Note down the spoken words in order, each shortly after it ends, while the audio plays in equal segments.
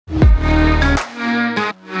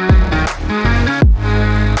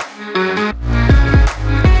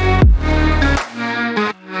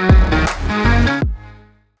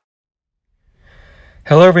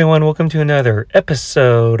everyone, welcome to another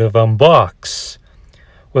episode of Unbox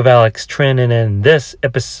with Alex Trinh. And in this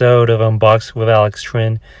episode of Unbox with Alex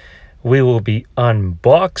Trinh, we will be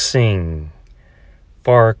unboxing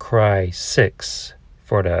Far Cry 6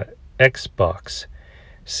 for the Xbox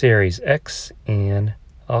Series X and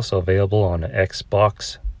also available on the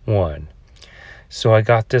Xbox One. So I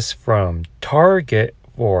got this from Target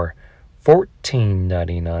for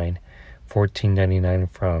 $14.99. $14.99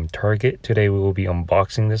 from Target. Today we will be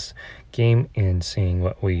unboxing this game and seeing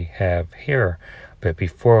what we have here. But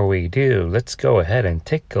before we do, let's go ahead and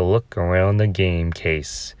take a look around the game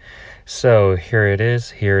case. So here it is.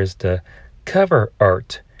 Here's the cover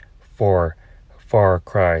art for Far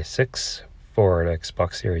Cry 6 for the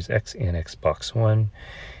Xbox Series X and Xbox One.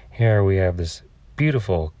 Here we have this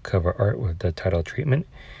beautiful cover art with the title treatment.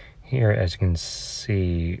 Here, as you can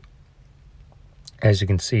see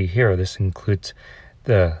here, this includes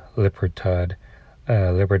the Libertad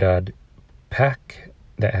pack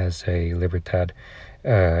that has a Libertad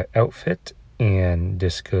outfit and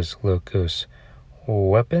Discos Locos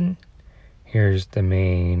weapon. Here's the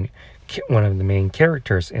one of the main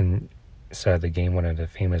characters inside the game, one of the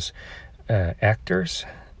famous actors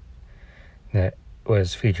that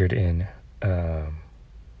was featured in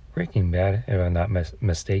Breaking Bad, if I'm not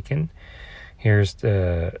mistaken. Here's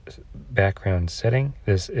the background setting.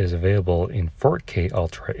 This is available in 4K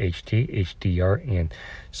Ultra HD, HDR, and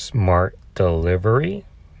Smart Delivery.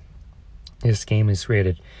 This game is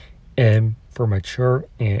rated M for mature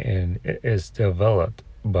and it is developed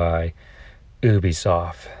by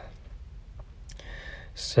Ubisoft.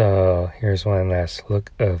 So here's one last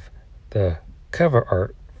look of the cover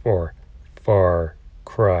art for Far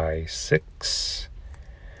Cry 6.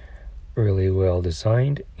 Really well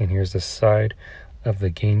designed. And here's the side of the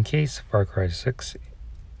game case, Far Cry 6.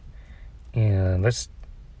 And let's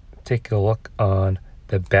take a look on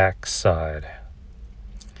the back side.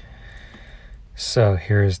 So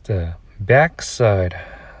here's the back side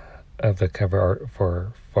of the cover art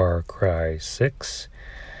for Far Cry 6.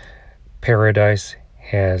 Paradise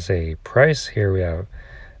has a price. Here we have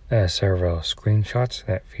several screenshots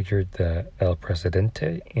that featured the El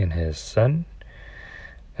Presidente and his son.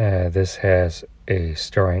 This has a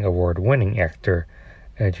starring award-winning actor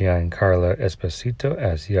Giancarlo Esposito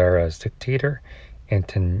as Yara's dictator.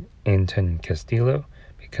 Anton Castillo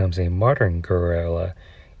becomes a modern guerrilla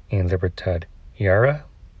in Libertad Yara.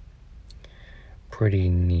 Pretty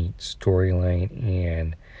neat storyline,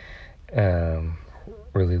 and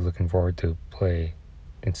really looking forward to play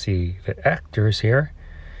and see the actors here.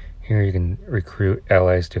 Here you can recruit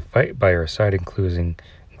allies to fight by your side, including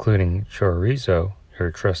Chorizo, your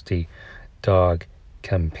trusty dog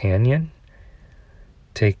companion.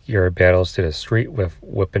 Take your battles to the street with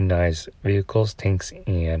weaponized vehicles, tanks,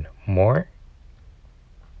 and more.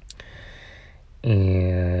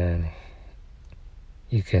 And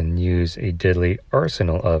you can use a deadly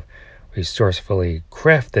arsenal of resourcefully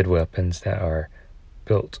crafted weapons that are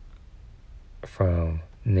built from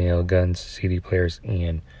nail guns, CD players,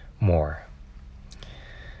 and more.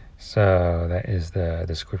 So that is the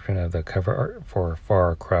description of the cover art for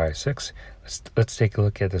Far Cry 6. Let's take a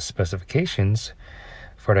look at the specifications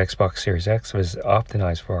for the Xbox Series X. It was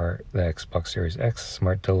optimized for the Xbox Series X,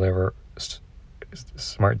 Smart Delivery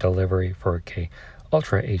 4K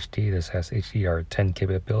Ultra HD. This has HDR10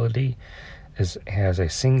 capability. This has a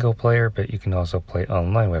single player, but you can also play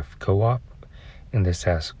online with co-op. And this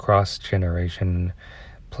has cross-generation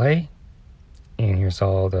play. And here's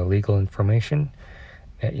all the legal information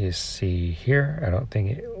that you see here. I don't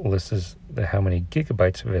think it lists how many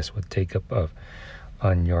gigabytes of this would take up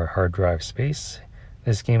on your hard drive space.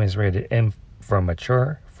 This game is rated M for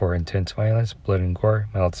mature, for intense violence, blood and gore,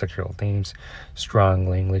 mild sexual themes, strong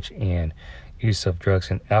language, and use of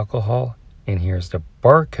drugs and alcohol. And here's the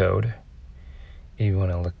barcode if you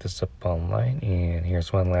want to look this up online. And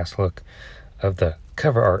here's one last look of the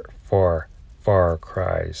cover art for Far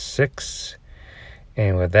Cry 6.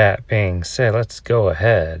 And with that being said, let's go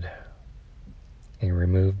ahead and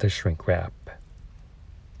remove the shrink wrap.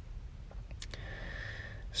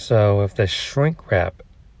 So with the shrink wrap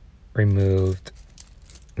removed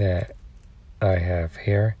that I have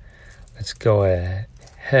here, let's go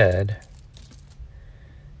ahead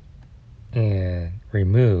and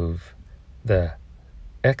remove the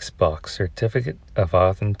Xbox Certificate of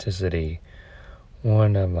Authenticity.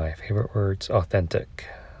 One of my favorite words, authentic.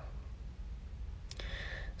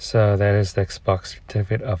 So that is the Xbox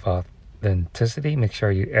Certificate of Authenticity. Make sure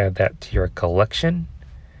you add that to your collection.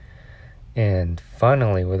 And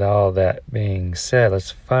finally, with all that being said, let's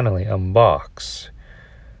finally unbox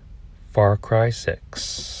Far Cry 6.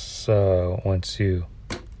 So once you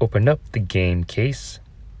open up the game case.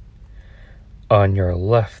 On your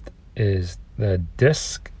left is the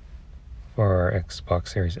disc for Xbox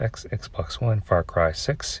Series X, Xbox One, Far Cry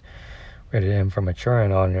 6, rated M for mature,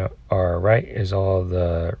 and on our right is all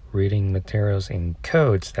the reading materials and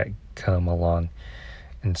codes that come along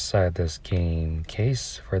inside this game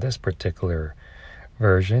case for this particular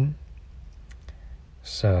version.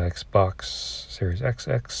 So Xbox Series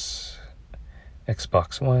XX,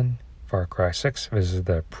 Xbox One, Far Cry 6. This is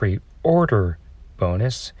the pre-order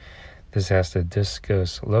bonus. This has the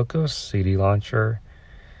Discos Locos CD launcher,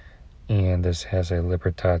 and this has a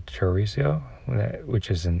Libertad Chorizo,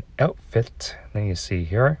 which is an outfit that you see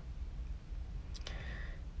here.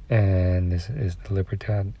 And this is the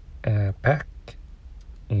Libertad pack,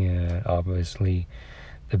 and obviously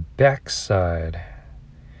the back side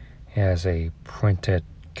has a printed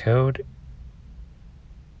code,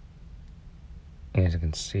 as you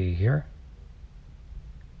can see here.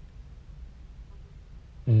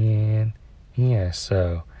 And yeah,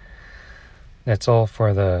 so that's all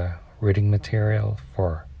for the reading material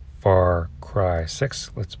for Far Cry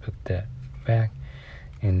 6. Let's put that back.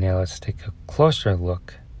 And now let's take a closer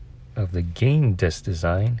look of the game disc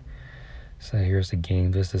design. So here's the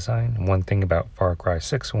game disc design. One thing about Far Cry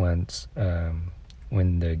 6 once,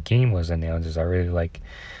 when the game was announced, is I really like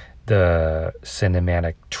the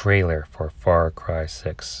cinematic trailer for Far Cry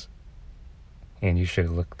 6. And you should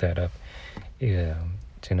look that up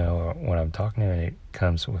to know what I'm talking about. It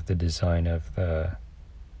comes with the design of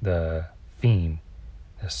the theme,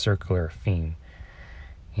 the circular theme.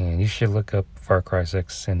 And you should look up Far Cry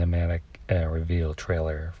 6 cinematic reveal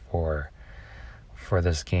trailer for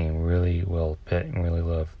this game. Really well put, and really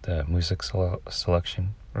love the music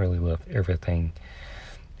selection. Really love everything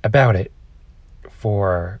about it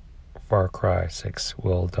for Far Cry 6.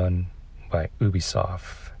 Well done by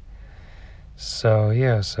Ubisoft. So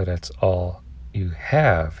yeah, so that's all you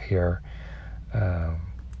have here.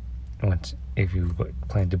 If you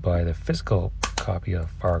plan to buy the physical copy of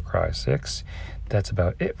Far Cry 6, that's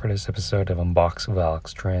about it for this episode of Unbox with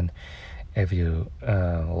Alex Trinh. If you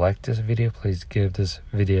like this video, please give this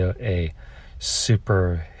video a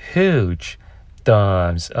super huge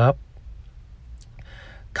thumbs up.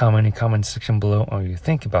 Comment in the comment section below what you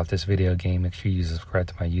think about this video game. Make sure you subscribe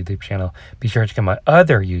to my YouTube channel. Be sure to check out my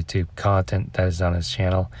other YouTube content that is on this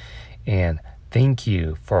channel. And thank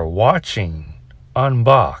you for watching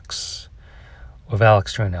Unbox with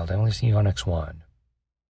Alex Trinh. I'll definitely see you on next one.